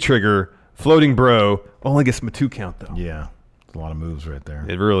 V-trigger, floating bro. Only gets him a 2 count, though. Yeah, it's a lot of moves right there.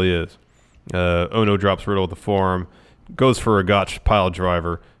 It really is. Ohno drops Riddle with the forearm, goes for a gotch pile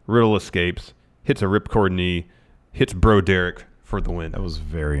driver. Riddle escapes, hits a ripcord knee, hits Bro Derek for the win. That was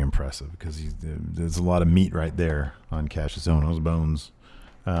very impressive because there's a lot of meat right there on Cassius Ohno's bones.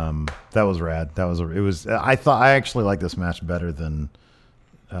 That was rad. I actually like this match better than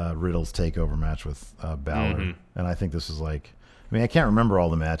Riddle's takeover match with Balor, and I think this is like. I mean, I can't remember all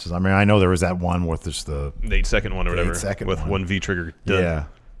the matches. I mean, I know there was that one with just the 8-second one or whatever with one V-trigger done. Yeah,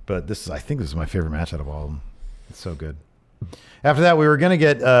 but I think this is my favorite match out of all of them. It's so good. After that, we were going to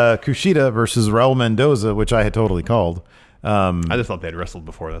get Kushida versus Raul Mendoza, which I had totally called. I just thought they had wrestled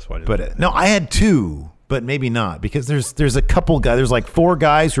before. That's why. No, I had 2, but maybe not because there's a couple guys. There's like 4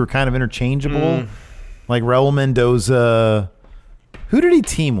 guys who are kind of interchangeable, like Raul Mendoza. Who did he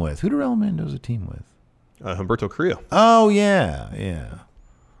team with? Who did Raul Mendoza team with? Humberto Carrillo. Oh, yeah.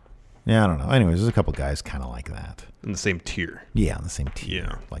 I don't know. Anyways, there's a couple guys kind of like that. In the same tier. Yeah, in the same tier.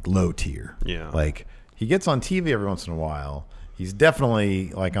 Yeah. Like low tier. Yeah. Like he gets on TV every once in a while. He's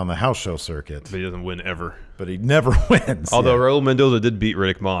definitely like on the house show circuit. But he doesn't win ever. But he never wins. Although Raul Mendoza did beat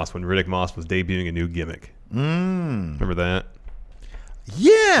Riddick Moss when Riddick Moss was debuting a new gimmick. Remember that?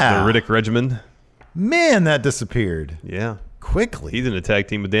 Yeah. The Riddick regimen. Man, that disappeared. Yeah. Quickly. He's in a tag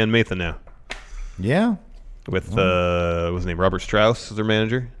team with Dan Mathan now. Yeah. With what's his name? Robert Strauss is their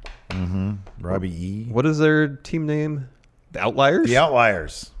manager. Robbie E. What is their team name? The Outliers? The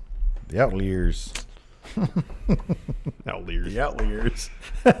Outliers. The Outliers. Outliers. The Outliers.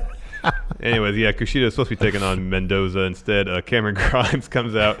 Anyways, yeah, Kushida is supposed to be taking on Mendoza instead. Cameron Grimes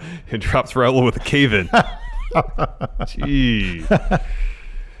comes out and drops Raul with a cave-in. Jeez.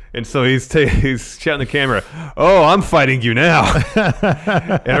 And so he's shouting the camera, "Oh, I'm fighting you now!"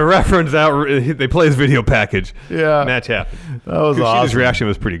 And a reference out. They play his video package. Yeah, match happened. That was Kushida's awesome. reaction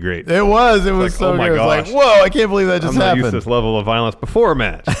was pretty great. It was. It was like, so oh my good. It was gosh. like, whoa! I can't believe that just I'm not happened. used to this level of violence before a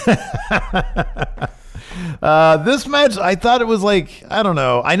match. This match, I thought it was like, I don't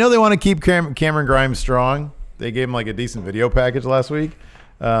know. I know they want to keep Cameron Grimes strong. They gave him like a decent video package last week,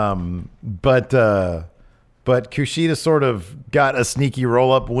 but Kushida sort of got a sneaky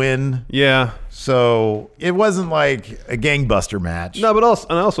roll-up win. Yeah. So it wasn't like a gangbuster match. No, but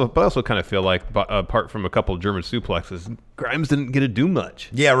I also kind of feel like, apart from a couple of German suplexes, Grimes didn't get to do much.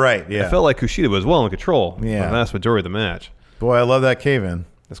 Yeah, right. Yeah. I felt like Kushida was well in control. Yeah. For the vast majority of the match. Boy, I love that cave-in.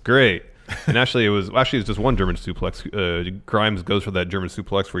 That's great. And actually, it was just one German suplex. Grimes goes for that German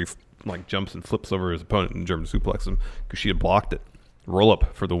suplex where he like jumps and flips over his opponent and German suplex him. Kushida blocked it. Roll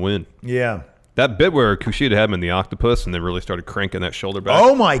up for the win. Yeah. That bit where Kushida had him in the octopus and then really started cranking that shoulder back.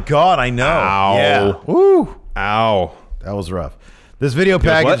 Oh my God, I know. Ow. Yeah. Woo. Ow. That was rough. This video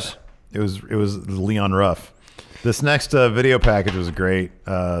package. It was Leon Ruff. This next video package was great.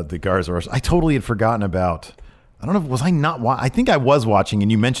 The Garza Rush. I totally had forgotten about. I don't know. Was I not? I think I was watching,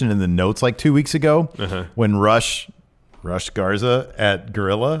 and you mentioned in the notes like 2 weeks ago when Rush rushed Garza at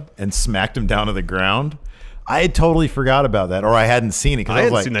Gorilla and smacked him down to the ground. I had totally forgot about that, or I hadn't seen it. I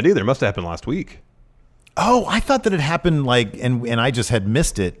hadn't seen that either. It must have happened last week. Oh, I thought that it happened and I just had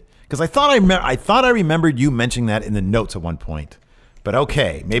missed it because I thought I remembered you mentioning that in the notes at one point. But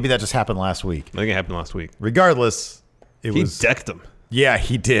okay, maybe that just happened last week. I think it happened last week. Regardless, he decked him. Yeah,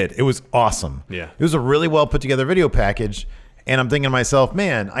 he did. It was awesome. Yeah. It was a really well put together video package. And I'm thinking to myself,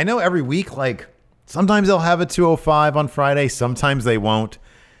 man, I know every week, like, sometimes they'll have a 205 on Friday. Sometimes they won't.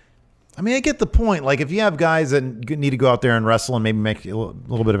 I mean, I get the point. Like, if you have guys that need to go out there and wrestle and maybe make a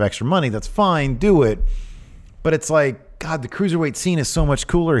little bit of extra money, that's fine. Do it. But it's like, God, the cruiserweight scene is so much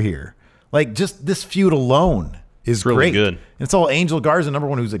cooler here. Like, just this feud alone is really great. Good. And it's all Angel Garza, number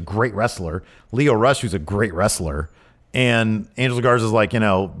one, who's a great wrestler. Leo Rush, who's a great wrestler. And Angel Garza's like,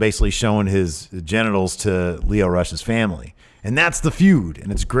 basically showing his genitals to Leo Rush's family. And that's the feud. And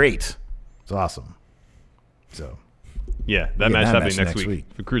it's great. It's awesome. So, yeah, that match happening next week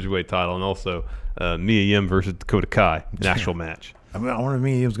for Cruiserweight title. And also Mia Yim versus Dakota Kai, an actual match. I wonder if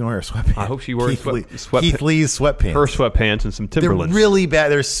Mia Yim's going to wear sweatpants. I hope she wears Keith Lee's sweatpants. Her sweatpants and some Timberlands. They're really bad.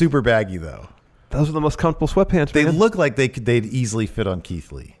 They're super baggy, though. Those are the most comfortable sweatpants, They man. look like they'd easily fit on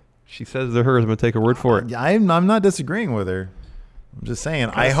Keith Lee. She says they're hers. I'm going to take her word for it. I'm not disagreeing with her. I'm just saying.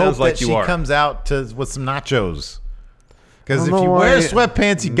 I hope that she comes out with some nachos. Because if you wear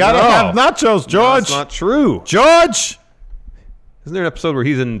sweatpants, you got to have nachos, George. That's not true. George! Isn't there an episode where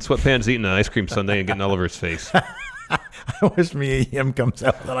he's in sweatpants eating an ice cream sundae and getting all over his face? I wish Mia Yim comes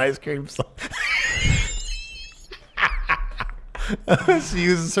out with an ice cream sundae. She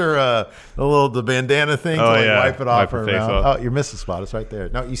uses her the bandana thing to wipe it off her mouth. off. Oh, you're missing a spot. It's right there.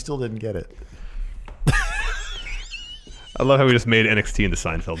 No, you still didn't get it. I love how we just made NXT into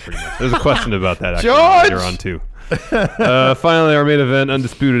Seinfeld pretty much. There's a question about that actually George! later on too. Finally, our main event,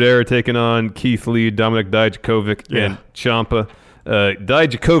 Undisputed Era taking on Keith Lee, Dominik Dijakovic, and Ciampa.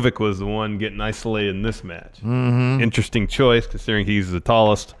 Dijakovic was the one getting isolated in this match. Mm-hmm. Interesting choice considering he's the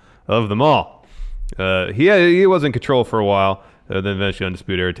tallest of them all. He was in control for a while. Then eventually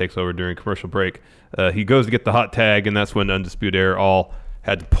Undisputed Era takes over during commercial break. He goes to get the hot tag, and that's when Undisputed Era all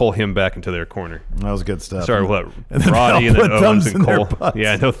had to pull him back into their corner. That was good stuff. Sorry, what? And then Roddy and then Owens and Cole.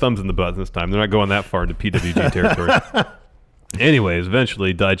 Yeah, no thumbs in the butt this time. They're not going that far into PWG territory. Anyways,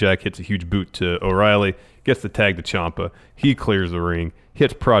 eventually Dijak hits a huge boot to O'Reilly, gets the tag to Ciampa. He clears the ring,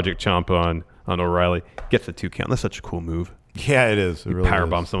 hits Project Ciampa on O'Reilly, gets the 2 count. That's such a cool move. Yeah, it is. It really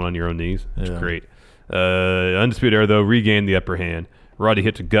powerbomb someone on your own knees. It's great. Undisputed Era, though, regained the upper hand. Roddy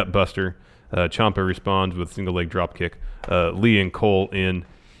hits a gut buster. Ciampa responds with single leg drop kick. Lee and Cole in.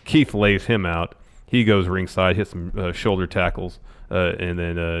 Keith lays him out. He goes ringside, hits some shoulder tackles, and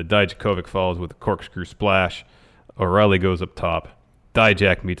then Dijakovic follows with a corkscrew splash. O'Reilly goes up top.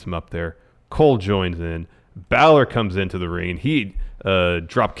 Dijak meets him up there. Cole joins in. Balor comes into the ring, and he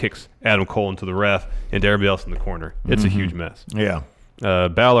drop kicks Adam Cole into the ref and everybody else in the corner. It's a huge mess. Yeah.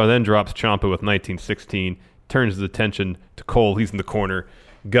 Balor then drops Ciampa with 1916, turns his attention to Cole. He's in the corner.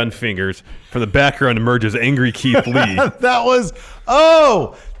 gun fingers. From the background emerges angry Keith Lee. That was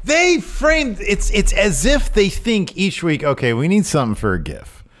they framed it's as if they think each week, okay, we need something for a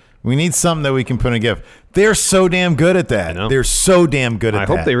GIF. We need something that we can put in a GIF. They're so damn good at that. They're so damn good at that.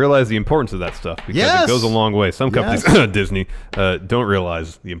 I hope they realize the importance of that stuff because it goes a long way. Some companies, Disney, don't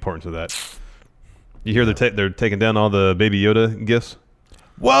realize the importance of that. You hear they're taking down all the Baby Yoda GIFs?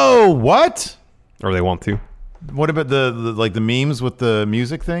 Whoa, what? Or they want to. What about the memes with the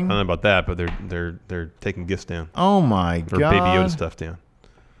music thing? I don't know about that, but they're taking GIFs down. Oh my god. Or Baby Yoda stuff down.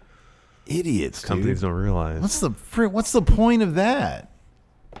 Idiots, Companies don't realize. What's the point of that?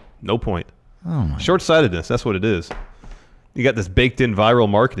 No point. Oh my. Short-sightedness, that's what it is. You got this baked-in viral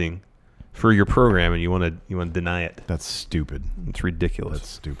marketing for your program, and you want to deny it. That's stupid. It's ridiculous. That's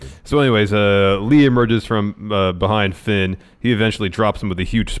stupid. So, anyways, Lee emerges from behind Finn. He eventually drops him with a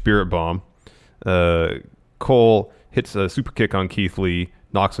huge spirit bomb. Cole hits a super kick on Keith Lee,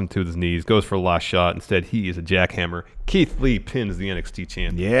 knocks him to his knees, goes for a last shot. Instead, he is a jackhammer. Keith Lee pins the NXT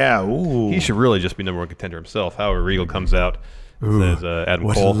champion. Yeah, ooh. He should really just be number one contender himself. However, Regal comes out. Says Adam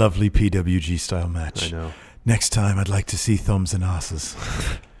what Cole. a lovely PWG style match. I know. Next time, I'd like to see thumbs and asses.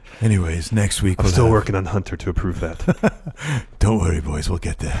 Anyways, next week I'm still working on Hunter to approve that. Don't worry, boys. We'll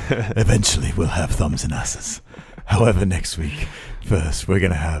get there. Eventually, we'll have thumbs and asses. However, next week, first, we're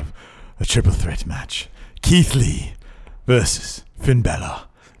going to have a triple threat match. Keith Lee versus Finn Balor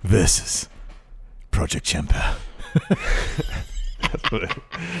versus Project Ciampa. That's what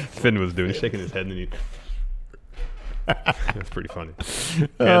Finn was doing, shaking his head, and then he... That's pretty funny. And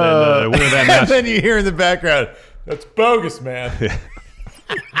then winner of that match. And then you hear in the background, that's bogus, man.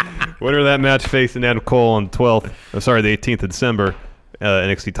 Winner of that match facing Adam Cole on the 18th of December.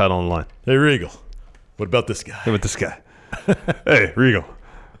 NXT title on the line. Hey, Regal. What about this guy? How about this guy? Hey, Regal.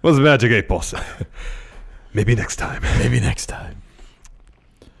 What's the Magic 8 Ball say? Maybe next time. Maybe next time.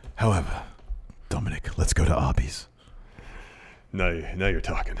 However, Dominic, let's go to Arby's. Now you're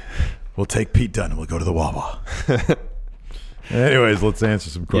talking. We'll take Pete Dunne and we'll go to the Wawa. Anyways, let's answer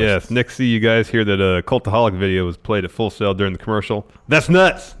some questions. Yes, next see you guys hear that a Cultaholic video was played at Full Sail during the commercial. That's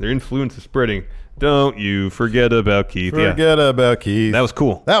nuts. Their influence is spreading. Don't you forget about Keith. Forget about Keith. That was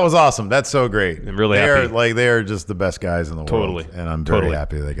cool. That was awesome. That's so great. I'm really happy. They are just the best guys in the Totally. world. And I'm very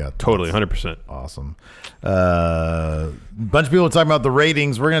happy they got Totally, that. 100%. Awesome. Bunch of people are talking about the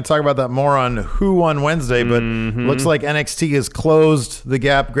ratings. We're going to talk about that more on Who on Wednesday, but looks like NXT has closed the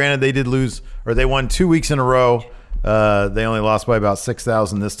gap. Granted, they did lose, or they won 2 weeks in a row. They only lost by about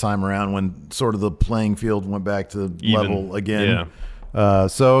 6,000 this time around when sort of the playing field went back to level again. Yeah.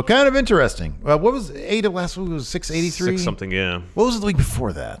 So kind of interesting. What was 8 of last week? Was 683? 6 something, yeah. What was it the week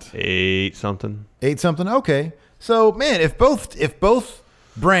before that? 8 something. 8 something. Okay. So man, if both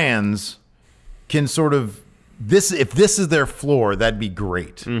brands can sort of if this is their floor, that'd be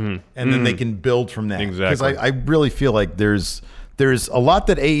great. And then they can build from that. Exactly. Because I really feel like there's a lot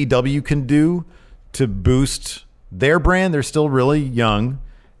that AEW can do to boost their brand. They're still really young,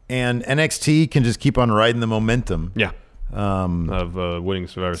 and NXT can just keep on riding the momentum. Yeah. Of winning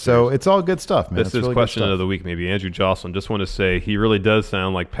Survivor Series. So it's all good stuff, man. This is really question of the week, maybe. Andrew Jocelyn. Just want to say he really does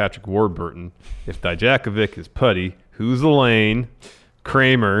sound like Patrick Warburton. If Dijakovic is Putty, who's Elaine,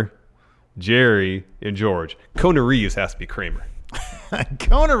 Kramer, Jerry, and George? Kona Reeves has to be Kramer.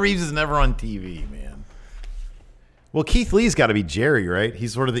 Kona Reeves is never on TV, man. Well, Keith Lee's got to be Jerry, right?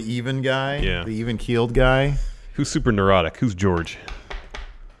 He's sort of the even guy, the even-keeled guy. Who's super neurotic? Who's George?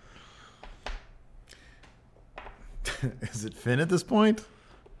 Is it Finn at this point?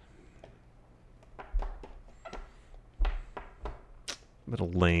 But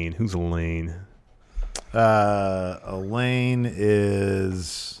Elaine. Who's Elaine? Elaine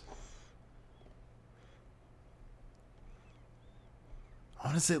is... I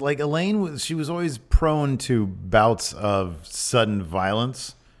want to say, like, Elaine she was always prone to bouts of sudden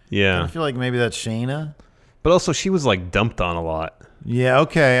violence. Yeah. I feel like maybe that's Shayna. But also, she was, like, dumped on a lot. Yeah,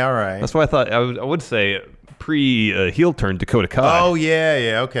 okay, all right. That's why I thought, I would say pre-heel turn Dakota Kai. Oh,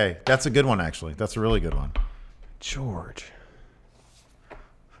 yeah, okay. That's a good one, actually. That's a really good one. George.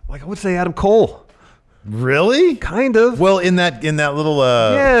 Like, I would say Adam Cole. Really? Kind of. Well, in that little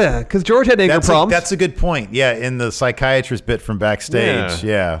yeah, because George had anger problems. That's a good point. Yeah, in the psychiatrist bit from backstage.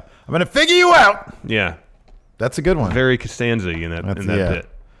 Yeah. I'm gonna figure you out. Yeah. That's a good one. Very Costanza in that bit.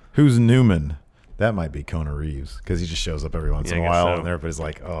 Who's Newman? That might be Kona Reeves because he just shows up every once in a while, and everybody's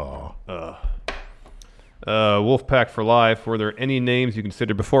like, "Oh." Wolfpack for life. Were there any names you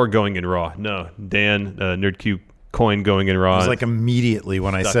considered before going in Raw? No. Dan, NerdQ coin going in Raw. It was like immediately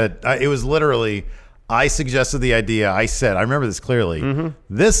when I said it was literally. I suggested the idea. I said, I remember this clearly.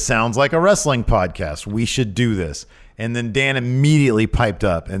 This sounds like a wrestling podcast. We should do this. And then Dan immediately piped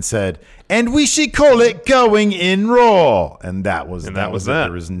up and said, "And we should call it Going In Raw." And that was that.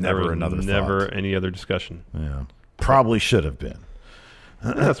 There was never another thought. Any other discussion. Yeah, probably should have been.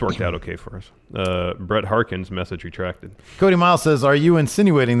 That's worked out okay for us. Brett Harkins' message retracted. Cody Miles says, "Are you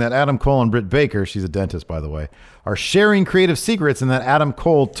insinuating that Adam Cole and Britt Baker," she's a dentist, by the way, "are sharing creative secrets and that Adam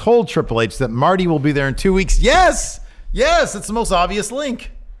Cole told Triple H that Marty will be there in 2 weeks?" Yes! Yes, it's the most obvious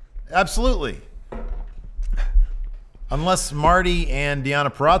link. Absolutely. Unless Marty and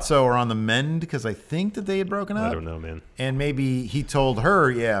Deonna Purrazzo are on the mend, because I think that they had broken up. I don't know, man. And maybe he told her,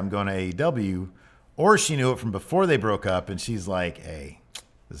 "Yeah, I'm going to AEW," or she knew it from before they broke up, and she's like, "Hey,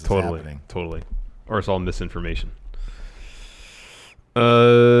 this is happening." Totally. Or it's all misinformation. Rich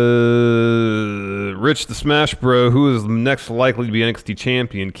the Smash Bro, who is next likely to be NXT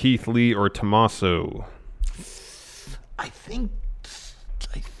champion, Keith Lee or Tommaso? I think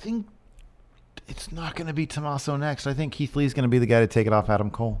it's not going to be Tommaso next. I think Keith Lee's going to be the guy to take it off Adam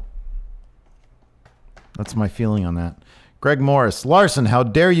Cole. That's my feeling on that. Greg Morris. Larson, how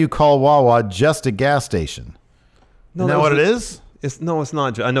dare you call Wawa just a gas station? No, Isn't that what it is? It's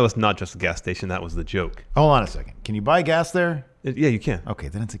not. I know it's not just a gas station. That was the joke. Hold on a second. Can you buy gas there? Yeah, you can. Okay,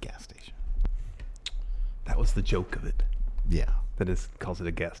 then it's a gas station. That was the joke of it. Yeah. Calls it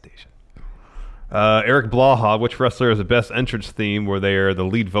a gas station. Eric Blaha, which wrestler has the best entrance theme where they are the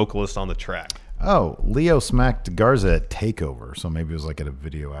lead vocalist on the track? Oh, Leo smacked Garza at TakeOver, so maybe it was like at a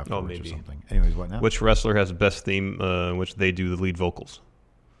video afterwards or something. Anyways, what now? Which wrestler has the best theme in which they do the lead vocals?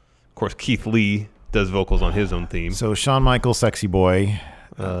 Of course, Keith Lee does vocals on his own theme. So Shawn Michaels, Sexy Boy.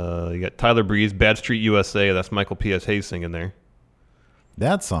 You got Tyler Breeze, Bad Street USA. That's Michael P.S. Hayes singing there.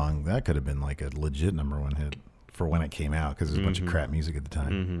 That song, that could have been like a legit #1 hit for when it came out because there's a bunch of crap music at the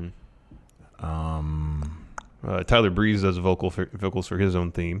time. Tyler Breeze does vocals for his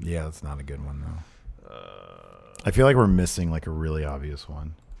own theme. Yeah, that's not a good one, though. I feel like we're missing like a really obvious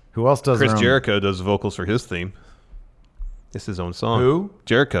one. Who else does Chris Jericho does vocals for his theme. It's his own song. Who?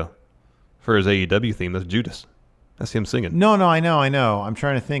 Jericho. For his AEW theme. That's Judas. That's him singing. No, I know. I'm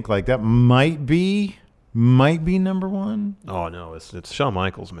trying to think. Like, that might be #1. Oh, no. It's Shawn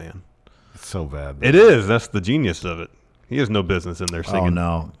Michaels, man. It's so bad. Though. It is. That's the genius of it. He has no business in there singing.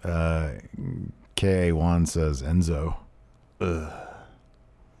 Oh, no. K.A. says Enzo. Ugh.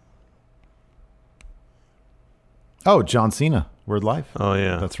 Oh, John Cena. Word Life. Oh,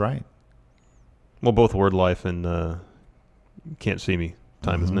 yeah. That's right. Well, both Word Life and Can't See Me.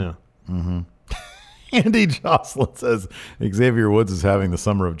 Time is now. Mm-hmm. Andy Jocelyn says Xavier Woods is having the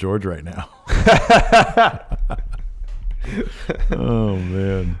summer of George right now. Oh,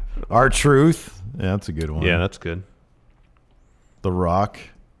 man. R-Truth. Yeah, that's a good one. Yeah, that's good. The Rock.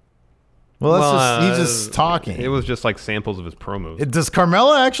 Well, he's just talking. It was just like samples of his promos. Does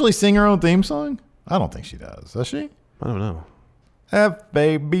Carmella actually sing her own theme song? I don't think she does. Does she? I don't know.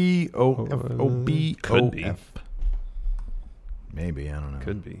 F-A-B-O-F-O-B-O-F. Could be. Maybe. I don't know.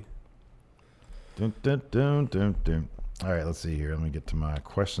 Could be. Dun, dun, dun, dun, dun. All right, let's see here. Let me get to my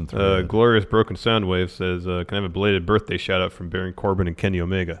question thread. Glorious Broken Soundwave says, can I have a belated birthday shout out from Baron Corbin and Kenny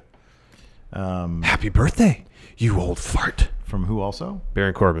Omega? Happy birthday, you old fart. From who also?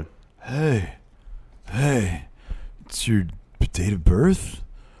 Baron Corbin. Hey, it's your date of birth?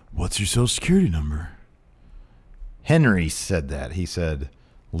 What's your social security number? Henry said that. He said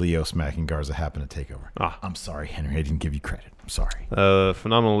Leo smacking Garza happened to take over. Ah. I'm sorry, Henry. I didn't give you credit. I'm sorry.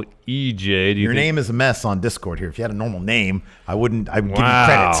 Phenomenal EJ. Your name is a mess on Discord here. If you had a normal name, I'd give you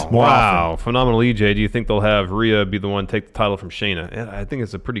credit more often. Phenomenal EJ. Do you think they'll have Rhea be the one to take the title from Shayna? I think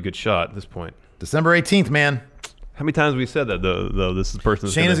it's a pretty good shot at this point. December 18th, man. How many times have we said that, though? This is the person.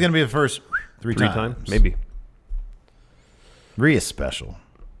 Shayna's going to be the first three times. Maybe. Rhea's special.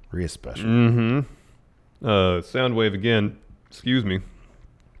 Mm-hmm. Soundwave again. Excuse me.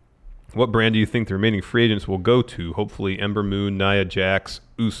 What brand do you think the remaining free agents will go to? Hopefully Ember Moon, Nia Jax,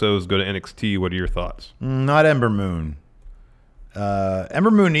 Usos go to NXT. What are your thoughts? Not Ember Moon.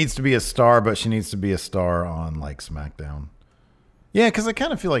 Ember Moon needs to be a star, but she needs to be a star on like SmackDown. Yeah, because I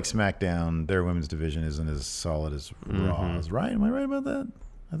kind of feel like SmackDown, their women's division, isn't as solid as Raw's, right? Am I right about that?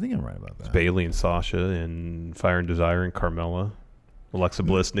 I think I'm right about that. It's Bayley and Sasha and Fire and Desire and Carmella. Alexa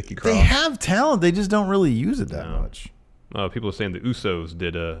Bliss, Nikki Cross. They have talent. They just don't really use it that much. People are saying the Usos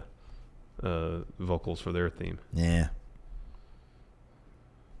did vocals for their theme. Yeah.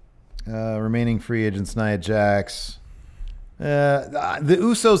 Remaining free agents, Nia Jax. The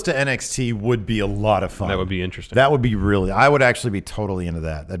Usos to NXT would be a lot of fun. That would be interesting. That would be really. I would actually be totally into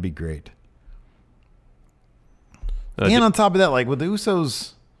that. That'd be great. And on top of that, like with the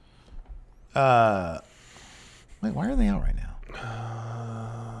Usos, wait, why are they out right now?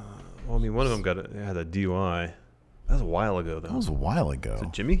 Well, I mean, one of them had a DUI. That was a while ago, though. That was a while ago. Is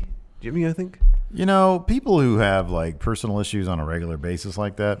it Jimmy? Jimmy, I think. You know, people who have like personal issues on a regular basis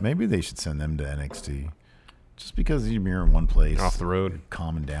like that, maybe they should send them to NXT. Just because you're in one place. Off the road.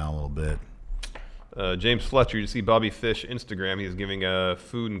 Calming down a little bit. James Fletcher, you see Bobby Fish Instagram. He is giving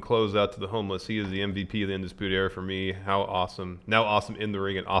food and clothes out to the homeless. He is the MVP of the Undisputed Era for me. How awesome. Now awesome in the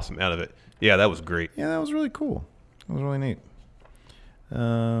ring and awesome out of it. Yeah, that was great. Yeah, that was really cool. That was really neat.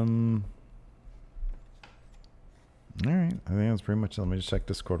 All right. I think that's pretty much it. Let me just check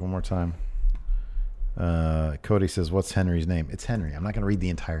Discord one more time. Cody says, what's Henry's name? It's Henry. I'm not going to read the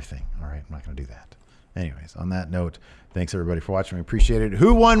entire thing. All right. I'm not going to do that. Anyways, on that note, thanks everybody for watching. We appreciate it.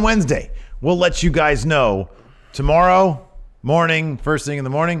 Who won Wednesday? We'll let you guys know tomorrow morning, first thing in the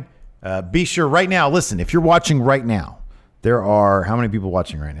morning. Be sure right now, listen, if you're watching right now, there are how many people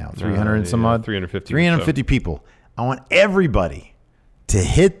watching right now? 300 and some odd? 350. 350 people. I want everybody to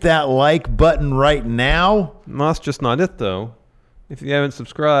hit that like button right now. No, that's just not it, though. If you haven't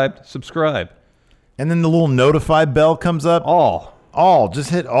subscribed, subscribe. And then the little notify bell comes up. All.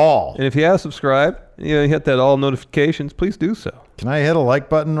 Just hit all. And if you have subscribed, you hit that all notifications, please do so. Can I hit a like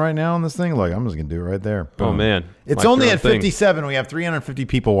button right now on this thing? Look, I'm just going to do it right there. Boom. Oh, man. It's Like only your at own thing. 57. We have 350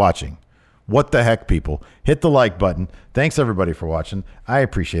 people watching. What the heck, people? Hit the like button. Thanks, everybody, for watching. I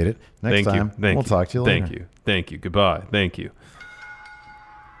appreciate it. Next time, we'll talk to you later. Thank you. Goodbye. Thank you.